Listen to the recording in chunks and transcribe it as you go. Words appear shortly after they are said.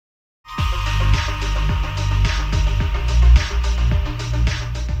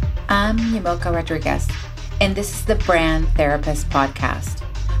I'm Yamilka Rodriguez, and this is the Brand Therapist Podcast,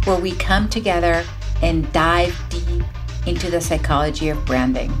 where we come together and dive deep into the psychology of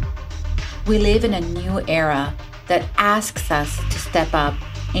branding. We live in a new era that asks us to step up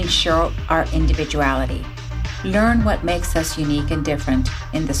and show our individuality. Learn what makes us unique and different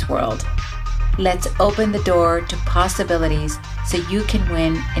in this world. Let's open the door to possibilities so you can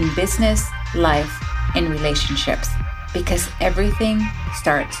win in business, life, and relationships, because everything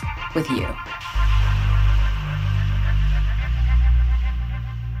starts with you.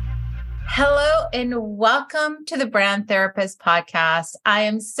 Hello and welcome to the Brand Therapist Podcast. I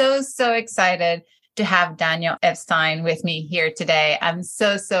am so excited to have Daniel Epstein with me here today. I'm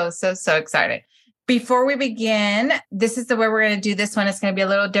so excited. Before we begin, this is the way we're going to do this one. It's going to be a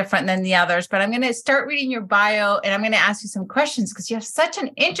little different than the others, but I'm going to start reading your bio and I'm going to ask you some questions because you have such an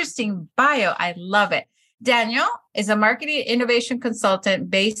interesting bio. I love it. Daniel is a marketing innovation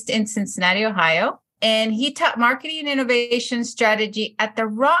consultant based in Cincinnati, Ohio. And he taught marketing and innovation strategy at the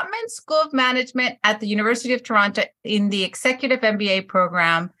Rotman School of Management at the University of Toronto in the Executive MBA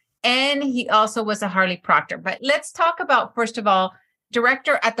program. And he also was a Harley Proctor. But let's talk about, first of all,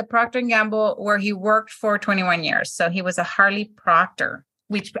 director at the Procter & Gamble, where he worked for 21 years. So he was a Harley Proctor,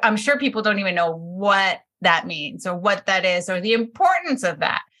 which I'm sure people don't even know what that means or what that is or the importance of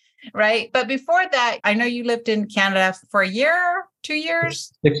that, right? But before that, I know you lived in Canada for a year, 2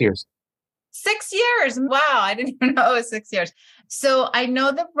 years? 6 years. 6 years. Wow. I didn't even know it was 6 years. So I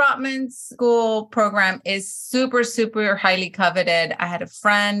know the Rotman School program is super highly coveted. I had a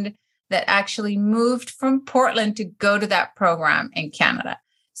friend that actually moved from Portland to go to that program in Canada.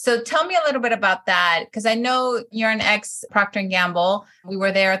 So tell me a little bit about that, because I know you're an ex-Procter & Gamble. We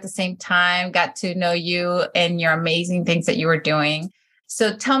were there at the same time, got to know you and your amazing things that you were doing.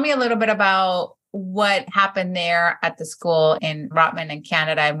 So tell me a little bit about what happened there at the school in Rotman in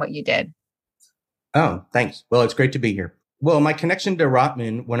Canada and what you did. Oh, thanks. Well, it's great to be here. Well, my connection to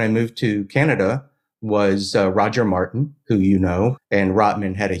Rotman when I moved to Canada was Roger Martin, who you know, and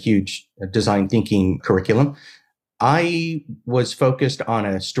Rotman had a huge design thinking curriculum. I was focused on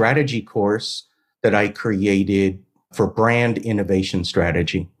a strategy course that I created for brand innovation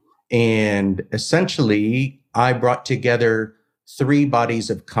strategy. And essentially, I brought together 3 bodies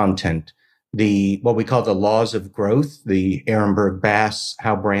of content. What we call the laws of growth, the Ehrenberg-Bass,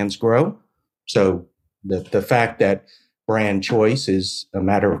 how brands grow. So the fact that brand choice is a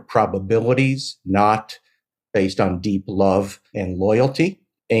matter of probabilities, not based on deep love and loyalty.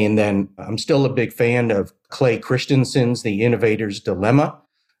 And then I'm still a big fan of Clay Christensen's The Innovator's Dilemma.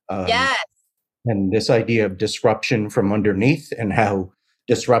 Yes. And this idea of disruption from underneath and how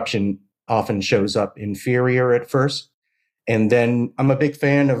disruption often shows up inferior at first. And then I'm a big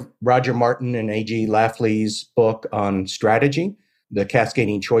fan of Roger Martin and A.G. Lafley's book on strategy, the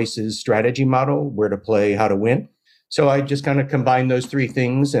Cascading Choices strategy model, where to play, how to win. So I just kind of combined those 3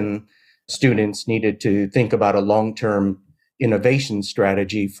 things, and students needed to think about a long-term innovation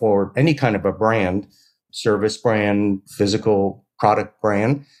strategy for any kind of a brand, service brand, physical product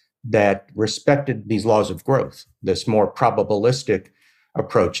brand, that respected these laws of growth, this more probabilistic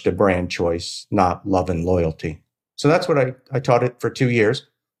approach to brand choice, not love and loyalty. So that's what I taught it for 2 years.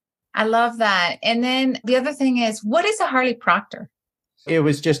 I love that. And then the other thing is, what is a Harley Proctor? It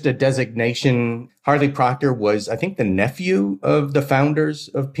was just a designation. Harley Proctor was, I think, the nephew of the founders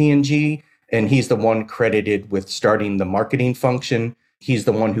of P&G, and he's the one credited with starting the marketing function. He's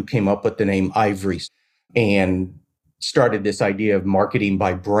the one who came up with the name Ivory and started this idea of marketing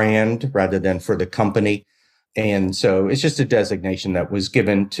by brand rather than for the company. And so it's just a designation that was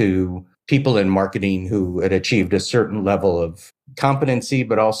given to people in marketing who had achieved a certain level of competency,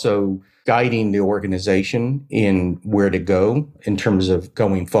 but also guiding the organization in where to go in terms of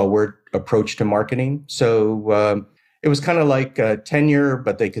going forward approach to marketing. So it was kind of like tenure,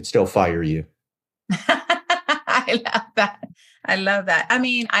 but they could still fire you. I love that. I love that. I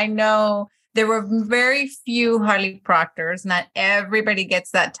mean, I know there were very few Harley Proctors. Not everybody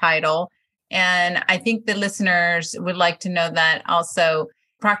gets that title. And I think the listeners would like to know that also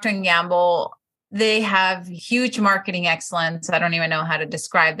Procter & Gamble, they have huge marketing excellence. I don't even know how to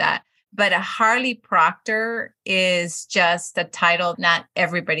describe that. But a Harley Proctor is just a title not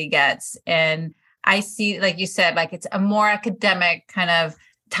everybody gets. And I see, like you said, like it's a more academic kind of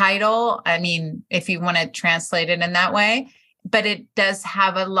title. I mean, if you want to translate it in that way, but it does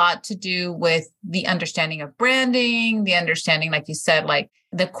have a lot to do with the understanding of branding, the understanding, like you said, like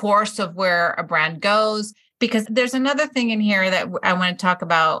the course of where a brand goes. Because there's another thing in here that I want to talk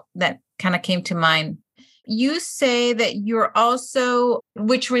about that kind of came to mind. You say that you're also,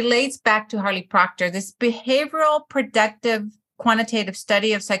 which relates back to Harley Proctor, this behavioral predictive quantitative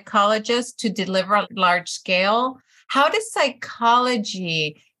study of psychologists to deliver large scale. How does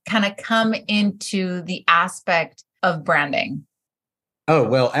psychology kind of come into the aspect of branding? Oh,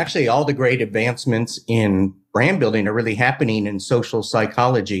 well, actually, all the great advancements in brand building are really happening in social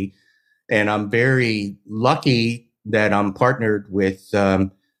psychology. And I'm very lucky that I'm partnered with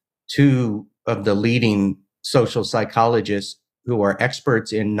two of the leading social psychologists who are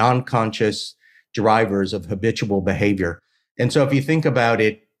experts in non-conscious drivers of habitual behavior. And so if you think about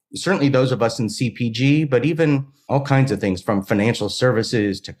it, certainly those of us in CPG, but even all kinds of things from financial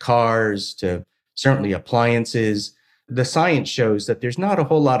services to cars to certainly appliances, the science shows that there's not a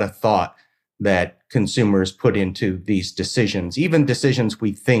whole lot of thought that consumers put into these decisions, even decisions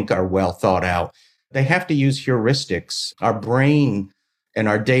we think are well thought out. They have to use heuristics. Our brain and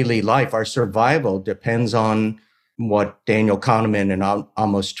our daily life, our survival depends on what Daniel Kahneman and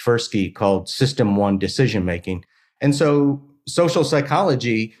Amos Tversky called system one decision making. And so social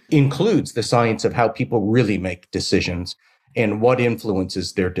psychology includes the science of how people really make decisions and what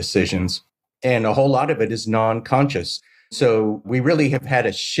influences their decisions. And a whole lot of it is non-conscious. So we really have had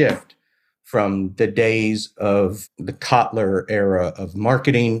a shift from the days of the Kotler era of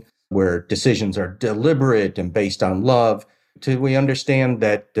marketing, where decisions are deliberate and based on love, to we understand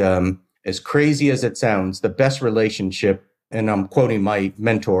that as crazy as it sounds, the best relationship, and I'm quoting my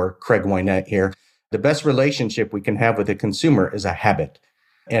mentor, Craig Wynette here, the best relationship we can have with a consumer is a habit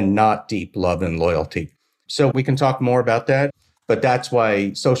and not deep love and loyalty. So we can talk more about that, but that's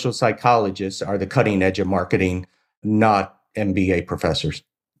why social psychologists are the cutting edge of marketing, not MBA professors.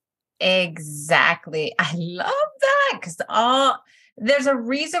 Exactly. I love that because there's a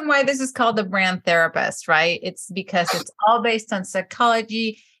reason why this is called the brand therapist, right? It's because it's all based on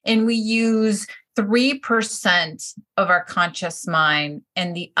psychology and we use 3% of our conscious mind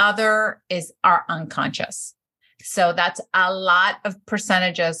and the other is our unconscious. So that's a lot of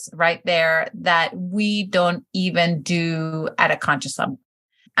percentages right there that we don't even do at a conscious level.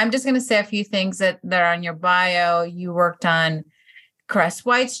 I'm just going to say a few things that are on your bio. You worked on Crest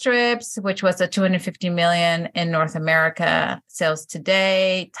White Strips, which was a $250 million in North America sales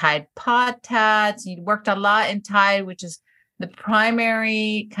today. Tide Pod Tats. You worked a lot in Tide, which is the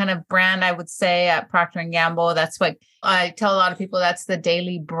primary kind of brand, I would say, at Procter and Gamble. That's what I tell a lot of people. That's the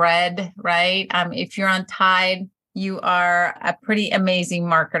daily bread, right? If you're on Tide, you are a pretty amazing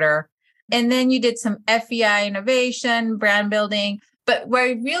marketer. And then you did some FEI innovation, brand building. But what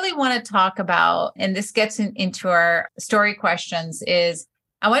I really want to talk about, and this gets into our story questions, is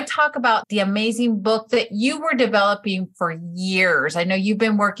I want to talk about the amazing book that you were developing for years. I know you've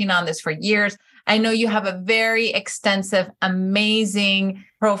been working on this for years. I know you have a very extensive, amazing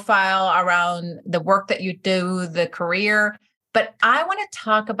profile around the work that you do, the career. But I want to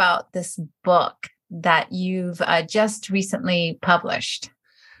talk about this book that you've just recently published.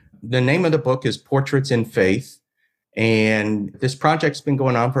 The name of the book is Portraits in Faith. And this project's been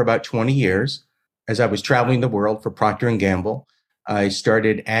going on for about 20 years. As I was traveling the world for Procter and Gamble, I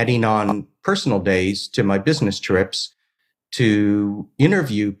started adding on personal days to my business trips to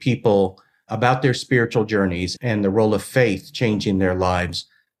interview people about their spiritual journeys and the role of faith changing their lives,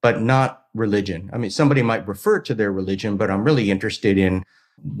 but not religion. I mean, somebody might refer to their religion, but I'm really interested in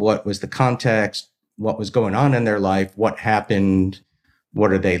what was the context, what was going on in their life, what happened,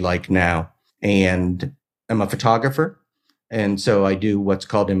 what are they like now? And I'm a photographer, and so I do what's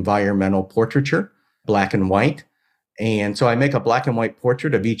called environmental portraiture, black and white. And so I make a black and white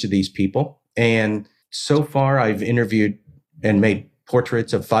portrait of each of these people. And so far, I've interviewed and made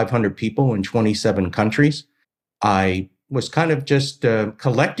portraits of 500 people in 27 countries. I was kind of just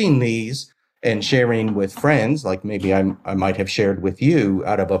collecting these and sharing with friends, like maybe I might have shared with you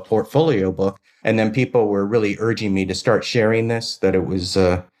out of a portfolio book. And then people were really urging me to start sharing this, that it was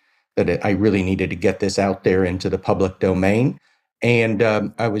I really needed to get this out there into the public domain. And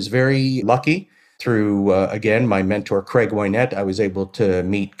I was very lucky through, again, my mentor, Craig Wynette. I was able to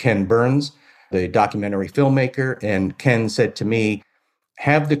meet Ken Burns, the documentary filmmaker. And Ken said to me,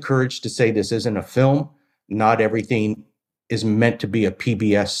 have the courage to say this isn't a film. Not everything is meant to be a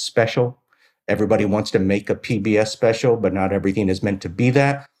PBS special. Everybody wants to make a PBS special, but not everything is meant to be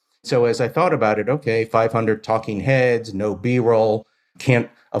that. So as I thought about it, okay, 500 talking heads, no B-roll, can't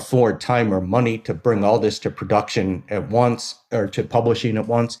afford time or money to bring all this to production at once or to publishing at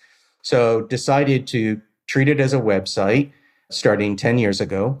once. So decided to treat it as a website starting 10 years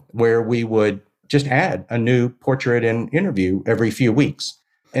ago, where we would just add a new portrait and interview every few weeks.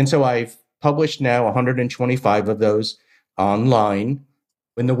 And so I've published now 125 of those online.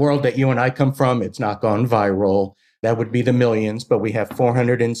 In the world that you and I come from, it's not gone viral. That would be the millions, but we have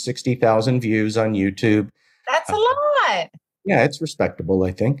 460,000 views on YouTube. That's a lot. Yeah, it's respectable,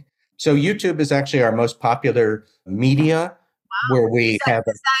 I think. So YouTube is actually our most popular media where Does we that, have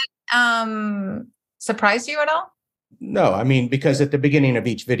a, does that surprise you at all? no, I mean, because at the beginning of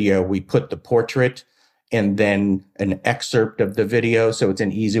each video, we put the portrait and then an excerpt of the video. So it's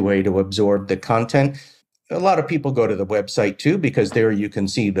an easy way to absorb the content. A lot of people go to the website too, because there you can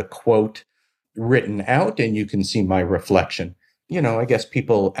see the quote written out and you can see my reflection. I guess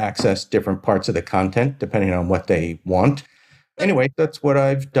people access different parts of the content depending on what they want. Anyway, that's what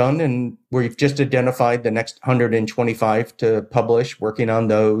I've done. And we've just identified the next 125 to publish, working on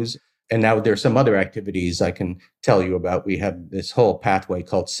those. And now there's some other activities I can tell you about. We have this whole pathway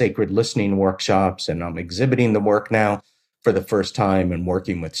called Sacred Listening Workshops, and I'm exhibiting the work now for the first time and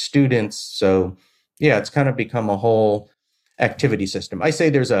working with students. So, yeah, it's kind of become a whole activity system. I say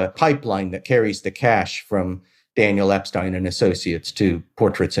there's a pipeline that carries the cash from Daniel Epstein and Associates to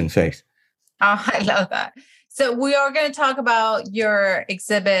Portraits in Faith. Oh, I love that. So we are going to talk about your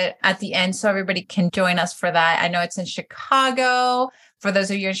exhibit at the end so everybody can join us for that. I know it's in Chicago, for those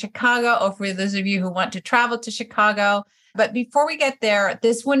of you in Chicago, or for those of you who want to travel to Chicago. But before we get there,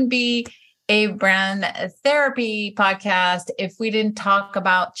 this wouldn't be a brand therapy podcast if we didn't talk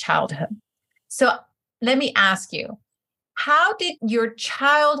about childhood. So let me ask you, how did your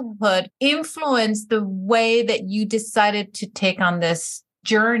childhood influence the way that you decided to take on this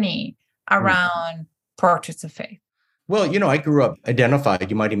journey around Portraits of Faith? Well, I grew up identified,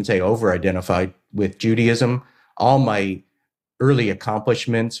 you might even say over identified with Judaism. All my early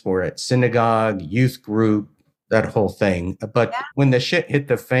accomplishments were at synagogue, youth group, that whole thing. But when the shit hit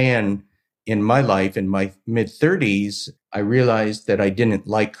the fan in my life in my mid 30s, I realized that I didn't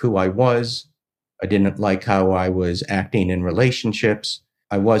like who I was. I didn't like how I was acting in relationships.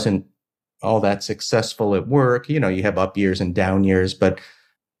 I wasn't all that successful at work. You have up years and down years, but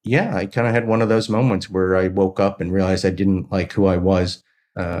yeah, I kind of had one of those moments where I woke up and realized I didn't like who I was.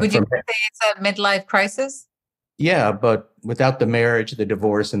 Would you say it's a midlife crisis? Yeah, but without the marriage, the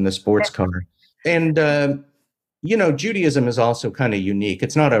divorce, and the sports car. And, Judaism is also kind of unique.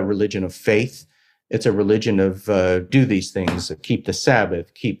 It's not a religion of faith. It's a religion of do these things, keep the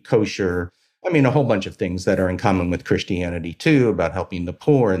Sabbath, keep kosher. I mean, a whole bunch of things that are in common with Christianity too, about helping the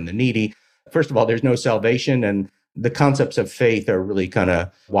poor and the needy. First of all, there's no salvation, and the concepts of faith are really kind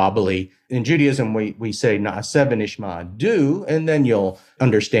of wobbly. In Judaism, we say na'aseh v'nishma, do, and then you'll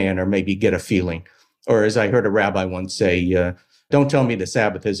understand or maybe get a feeling. Or as I heard a rabbi once say, don't tell me the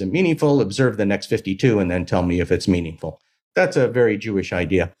Sabbath isn't meaningful, observe the next 52 and then tell me if it's meaningful. That's a very Jewish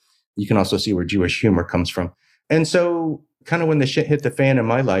idea. You can also see where Jewish humor comes from. And so kind of when the shit hit the fan in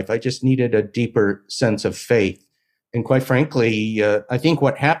my life, I just needed a deeper sense of faith. And quite frankly, I think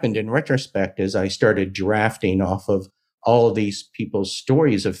what happened in retrospect is I started drafting off of all of these people's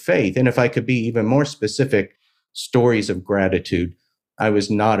stories of faith. And if I could be even more specific, stories of gratitude. I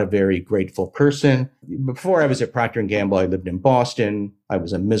was not a very grateful person. Before I was at Procter & Gamble, I lived in Boston. I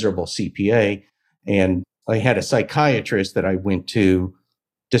was a miserable CPA. And I had a psychiatrist that I went to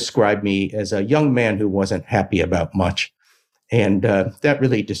describe me as a young man who wasn't happy about much. And that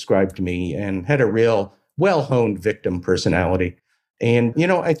really described me and had a real well-honed victim personality. And,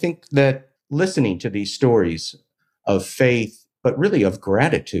 I think that listening to these stories of faith, but really of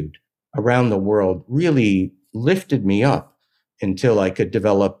gratitude around the world really lifted me up until I could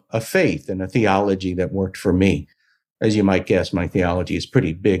develop a faith and a theology that worked for me. As you might guess, my theology is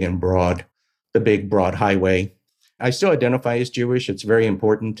pretty big and broad, the big, broad highway. I still identify as Jewish. It's very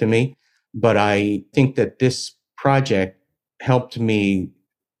important to me. But I think that this project helped me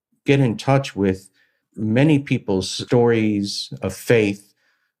get in touch with many people's stories of faith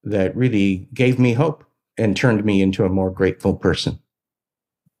that really gave me hope and turned me into a more grateful person.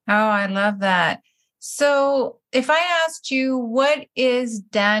 Oh, I love that. So if I asked you, what is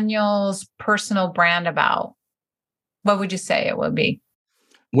Daniel's personal brand about? What would you say it would be?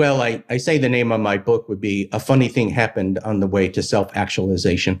 Well, I say the name of my book would be A Funny Thing Happened on the Way to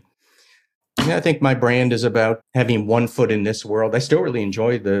Self-Actualization. I think my brand is about having one foot in this world. I still really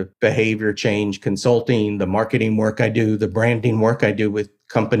enjoy the behavior change consulting, the marketing work I do, the branding work I do with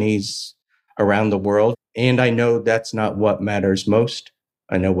companies around the world. And I know that's not what matters most.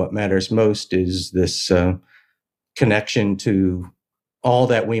 I know what matters most is this connection to all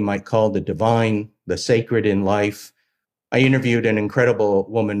that we might call the divine, the sacred in life. I interviewed an incredible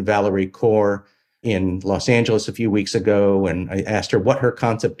woman, Valerie Kaur, in Los Angeles a few weeks ago, and I asked her what her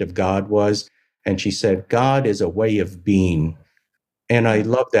concept of God was. And she said, God is a way of being. And I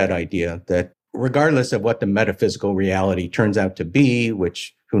love that idea that regardless of what the metaphysical reality turns out to be,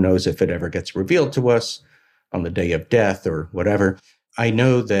 which who knows if it ever gets revealed to us on the day of death or whatever, I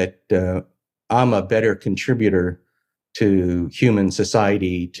know that I'm a better contributor to human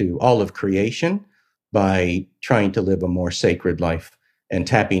society, to all of creation by trying to live a more sacred life and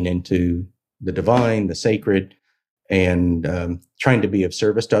tapping into the divine, the sacred, and trying to be of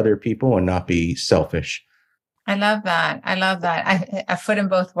service to other people and not be selfish. I love that. I love that. A foot in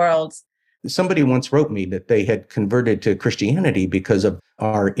both worlds. Somebody once wrote me that they had converted to Christianity because of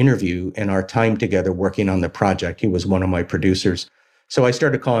our interview and our time together working on the project. He was one of my producers. So I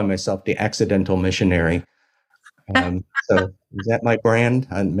started calling myself the accidental missionary. So is that my brand?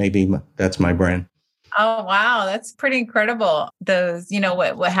 Maybe that's my brand. Oh, wow. That's pretty incredible. Those,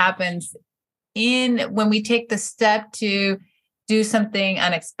 what happens when we take the step to do something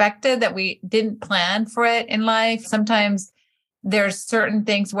unexpected that we didn't plan for it in life. Sometimes there's certain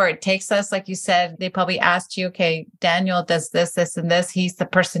things where it takes us, like you said, they probably asked you, okay, Daniel does this, this, and this. He's the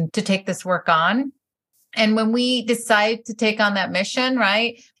person to take this work on. And when we decide to take on that mission,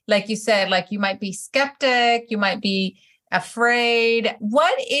 right? Like you said, like you might be skeptic, you might be afraid.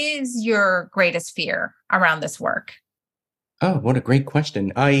 What is your greatest fear around this work? Oh, what a great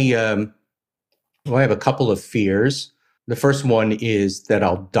question. I have a couple of fears. The first one is that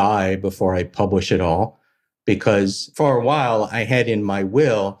I'll die before I publish it all, because for a while I had in my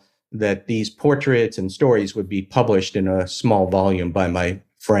will that these portraits and stories would be published in a small volume by my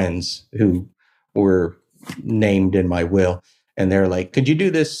friends who were named in my will. And they're like, could you do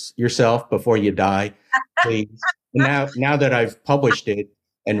this yourself before you die, please? Now that I've published it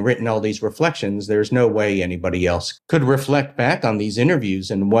and written all these reflections, there's no way anybody else could reflect back on these interviews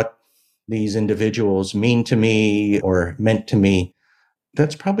and what these individuals mean to me or meant to me.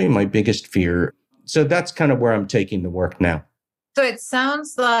 That's probably my biggest fear. So that's kind of where I'm taking the work now. So it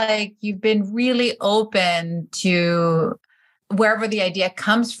sounds like you've been really open to wherever the idea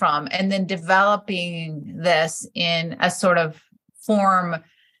comes from and then developing this in a sort of form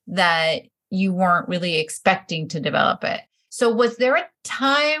that you weren't really expecting to develop it. So was there a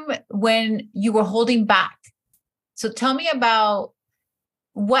time when you were holding back? So tell me about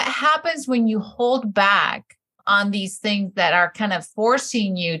what happens when you hold back on these things that are kind of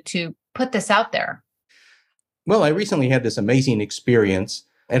forcing you to put this out there. Well, I recently had this amazing experience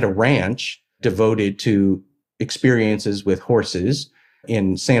at a ranch devoted to experiences with horses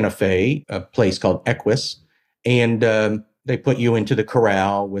in Santa Fe, a place called Equus. And they put you into the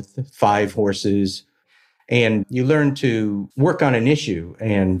corral with 5 horses, and you learn to work on an issue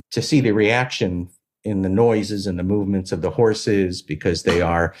and to see the reaction in the noises and the movements of the horses, because they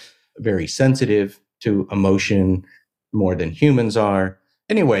are very sensitive to emotion more than humans are.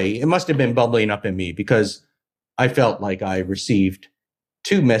 Anyway, it must have been bubbling up in me because I felt like I received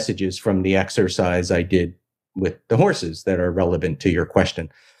 2 messages from the exercise I did with the horses that are relevant to your question.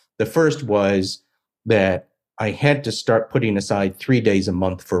 The first was that I had to start putting aside 3 days a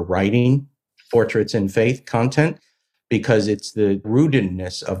month for writing portraits and faith content because it's the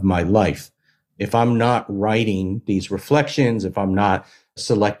rootedness of my life. If I'm not writing these reflections, if I'm not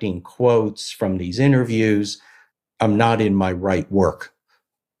selecting quotes from these interviews, I'm not in my right work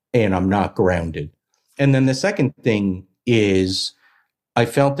and I'm not grounded. And then the second thing is I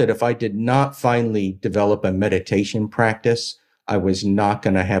felt that if I did not finally develop a meditation practice, I was not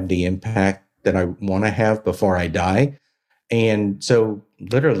going to have the impact that I want to have before I die. And so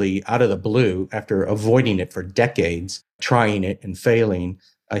literally out of the blue, after avoiding it for decades, trying it and failing,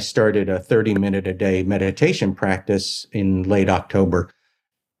 I started a 30-minute a day meditation practice in late October.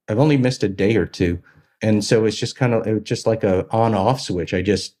 I've only missed a day or two. And so it's just like a on-off switch. I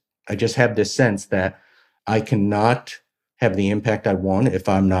just have this sense that I cannot have the impact I want if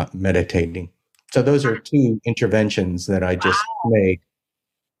I'm not meditating. So those are 2 interventions that I just made.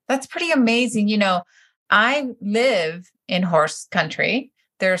 That's pretty amazing. I live in horse country.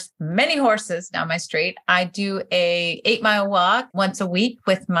 There's many horses down my street. I do a 8-mile walk once a week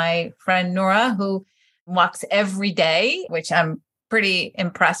with my friend Nora, who walks every day, which I'm pretty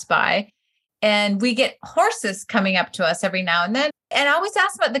impressed by. And we get horses coming up to us every now and then. And I always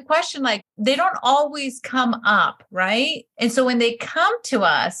ask about the question, like, they don't always come up, right? And so when they come to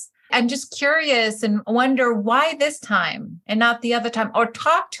us, I'm just curious and wonder why this time and not the other time, or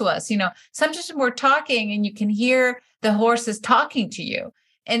talk to us. Sometimes we're talking and you can hear the horses talking to you.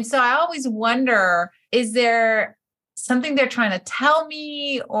 And so I always wonder, is there something they're trying to tell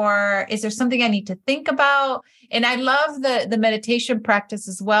me, or is there something I need to think about? And I love the meditation practice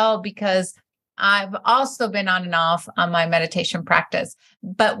as well, because I've also been on and off on my meditation practice.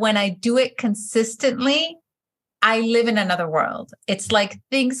 But when I do it consistently, I live in another world. It's like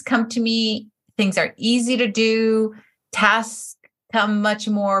things come to me, things are easy to do, tasks come much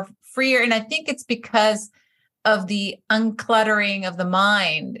more freer. And I think it's because of the uncluttering of the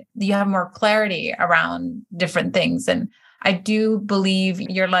mind you have more clarity around different things. And I do believe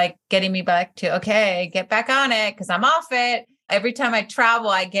you're like getting me back to, okay, get back on it because I'm off it. Every time I travel,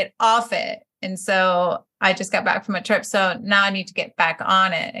 I get off it. And so I just got back from a trip. So now I need to get back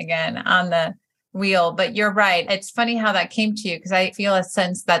on it again, on the wheel. But you're right. It's funny how that came to you because I feel a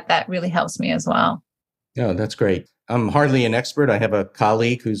sense that that really helps me as well. Oh, that's great. I'm hardly an expert. I have a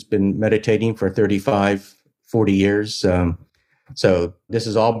colleague who's been meditating for 35, 40 years. So this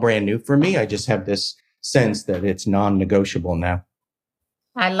is all brand new for me. I just have this sense that it's non-negotiable now.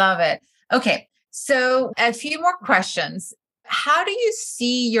 I love it. Okay. So a few more questions. How do you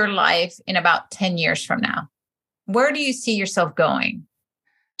see your life in about 10 years from now? Where do you see yourself going?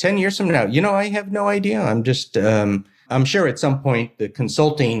 10 years from now, I have no idea. I'm sure at some point the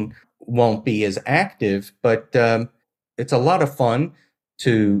consulting won't be as active, but it's a lot of fun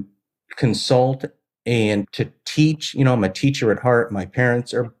to consult and to teach. I'm a teacher at heart. My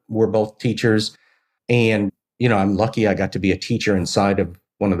parents were both teachers. And, I'm lucky I got to be a teacher inside of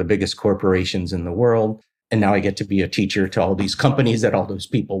one of the biggest corporations in the world. And now I get to be a teacher to all these companies that all those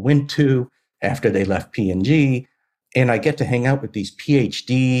people went to after they left P&G. And I get to hang out with these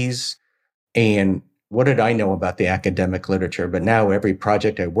PhDs. And what did I know about the academic literature? But now every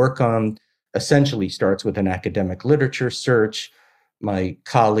project I work on essentially starts with an academic literature search. My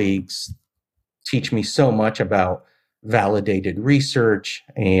colleagues teach me so much about validated research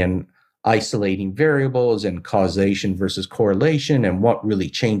and isolating variables and causation versus correlation and what really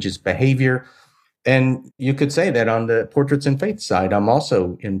changes behavior. And you could say that on the portraits and faith side, I'm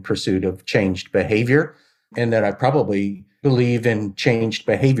also in pursuit of changed behavior, and that I probably believe in changed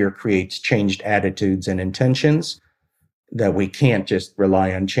behavior creates changed attitudes and intentions, that we can't just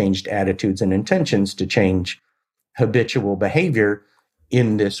rely on changed attitudes and intentions to change habitual behavior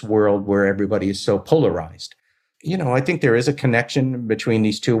in this world where everybody is so polarized. I think there is a connection between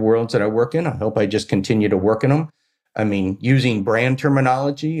these two worlds that I work in. I hope I just continue to work in them. I mean, using brand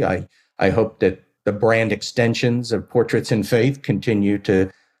terminology, I hope that the brand extensions of Portraits and Faith continue to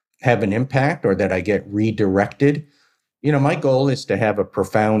have an impact, or that I get redirected. My goal is to have a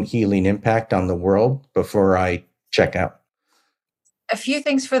profound healing impact on the world before I check out. A few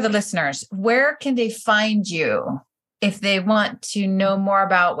things for the listeners. Where can they find you if they want to know more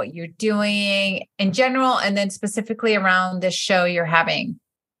about what you're doing in general, and then specifically around this show you're having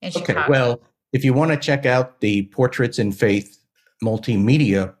in Chicago? Okay, well, if you want to check out the Portraits and Faith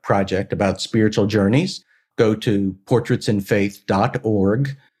multimedia project about spiritual journeys, go to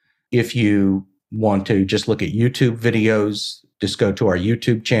portraitsandfaith.org. If you want to just look at YouTube videos, just go to our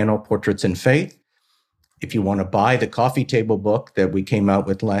YouTube channel, Portraits and Faith. If you want to buy the coffee table book that we came out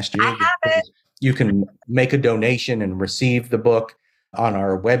with last year, I have it. You can make a donation and receive the book on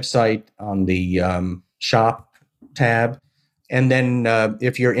our website on the shop tab. And then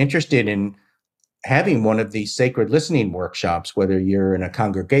if you're interested in having one of these sacred listening workshops, whether you're in a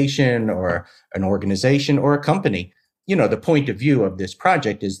congregation or an organization or a company, the point of view of this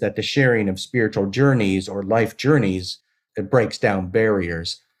project is that the sharing of spiritual journeys or life journeys, it breaks down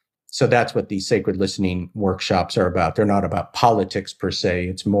barriers. So that's what these sacred listening workshops are about. They're not about politics per se.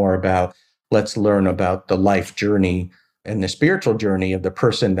 It's more about, let's learn about the life journey and the spiritual journey of the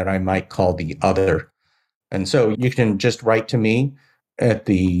person that I might call the other. And so you can just write to me at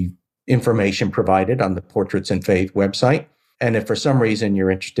the information provided on the Portraits and Faith website. And if for some reason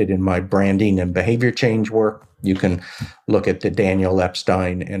you're interested in my branding and behavior change work, you can look at the Daniel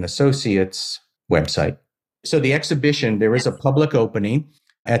Epstein and Associates website. So the exhibition, there is a public opening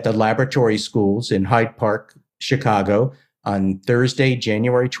at the Laboratory Schools in Hyde Park, Chicago, on Thursday,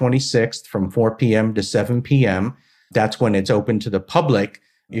 January 26th from 4 p.m. to 7 p.m. That's when it's open to the public.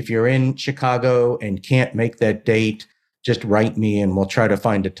 If you're in Chicago and can't make that date, just write me and we'll try to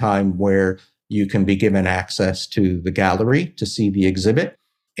find a time where you can be given access to the gallery to see the exhibit.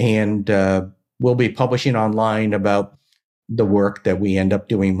 And we'll be publishing online about the work that we end up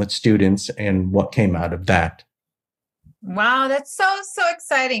doing with students and what came out of that. Wow, that's so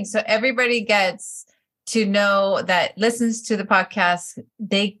exciting. So everybody gets to know that listens to the podcast,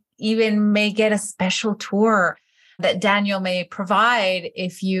 they even may get a special tour that Daniel may provide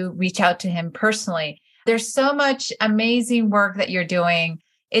if you reach out to him personally. There's so much amazing work that you're doing.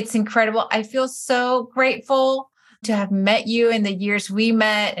 It's incredible. I feel so grateful to have met you in the years we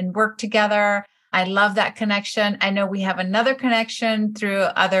met and worked together. I love that connection. I know we have another connection through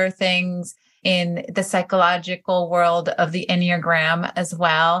other things in the psychological world of the Enneagram as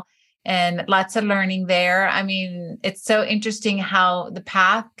well. And lots of learning there. I mean, it's so interesting how the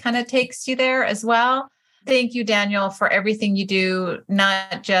path kind of takes you there as well. Thank you, Daniel, for everything you do,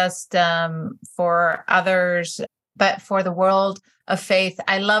 not just for others, but for the world of faith.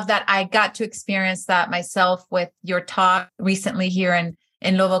 I love that I got to experience that myself with your talk recently here in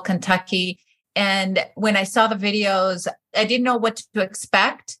Louisville, Kentucky. And when I saw the videos, I didn't know what to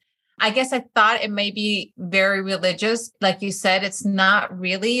expect. I guess I thought it may be very religious. Like you said, it's not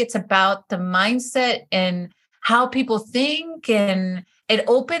really. It's about the mindset and how people think. And it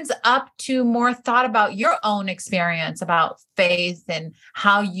opens up to more thought about your own experience about faith and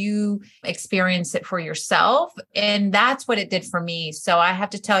how you experience it for yourself. And that's what it did for me. So I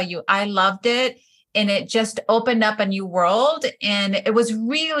have to tell you, I loved it. And it just opened up a new world. And it was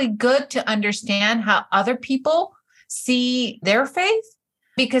really good to understand how other people see their faith,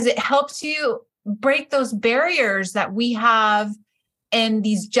 because it helps you break those barriers that we have and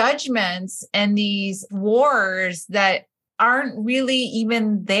these judgments and these wars that aren't really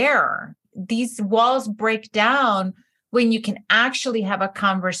even there. These walls break down when you can actually have a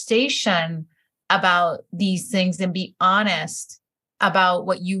conversation about these things and be honest about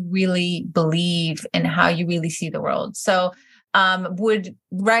what you really believe and how you really see the world. So would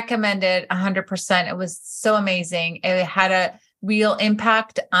recommend it 100%. It was so amazing. It had a real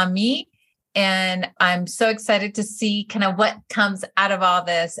impact on me. And I'm so excited to see kind of what comes out of all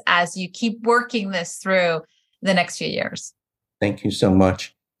this as you keep working this through the next few years. Thank you so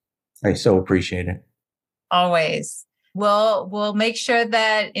much. I so appreciate it. Always. We'll make sure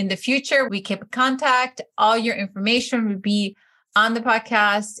that in the future we keep in contact. All your information will be on the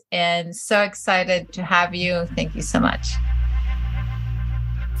podcast, and so excited to have you. Thank you so much.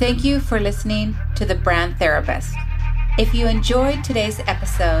 Thank you for listening to The Brand Therapist. If you enjoyed today's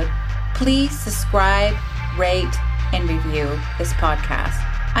episode, please subscribe, rate, and review this podcast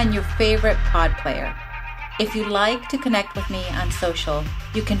on your favorite pod player. If you'd like to connect with me on social,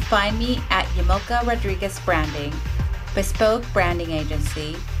 you can find me at Yamilka Rodriguez Branding, Bespoke Branding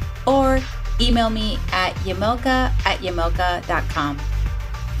Agency, or email me at yamilka@yamilka.com.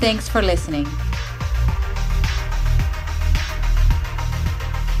 Thanks for listening.